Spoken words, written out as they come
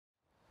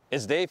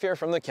It's Dave here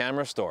from the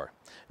camera store.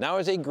 Now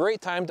is a great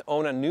time to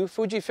own a new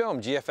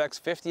FUJIFILM GFX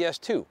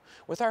 50S2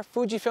 with our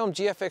FUJIFILM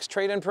GFX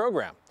trade-in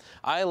program.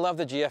 I love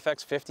the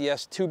GFX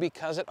 50S2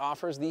 because it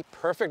offers the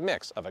perfect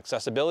mix of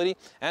accessibility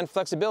and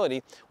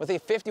flexibility with a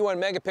 51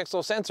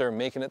 megapixel sensor,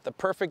 making it the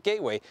perfect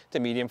gateway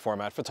to medium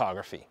format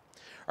photography.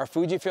 Our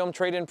FUJIFILM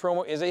trade-in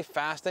promo is a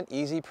fast and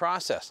easy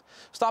process.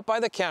 Stop by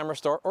the camera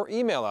store or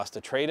email us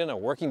to trade in a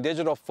working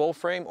digital full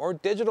frame or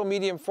digital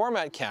medium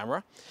format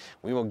camera.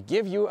 We will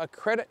give you a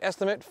credit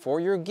estimate for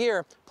your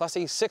gear plus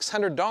a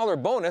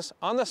 $600 bonus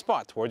on the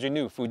spot towards your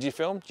new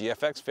FUJIFILM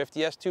GFX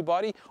 50S2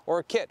 body or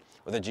a kit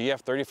with a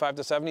GF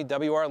 35-70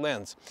 WR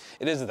lens.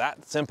 It is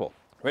that simple.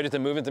 Ready to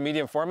move into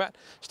medium format?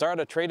 Start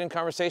a trade-in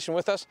conversation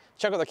with us?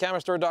 Check out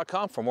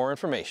thecamerastore.com for more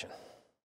information.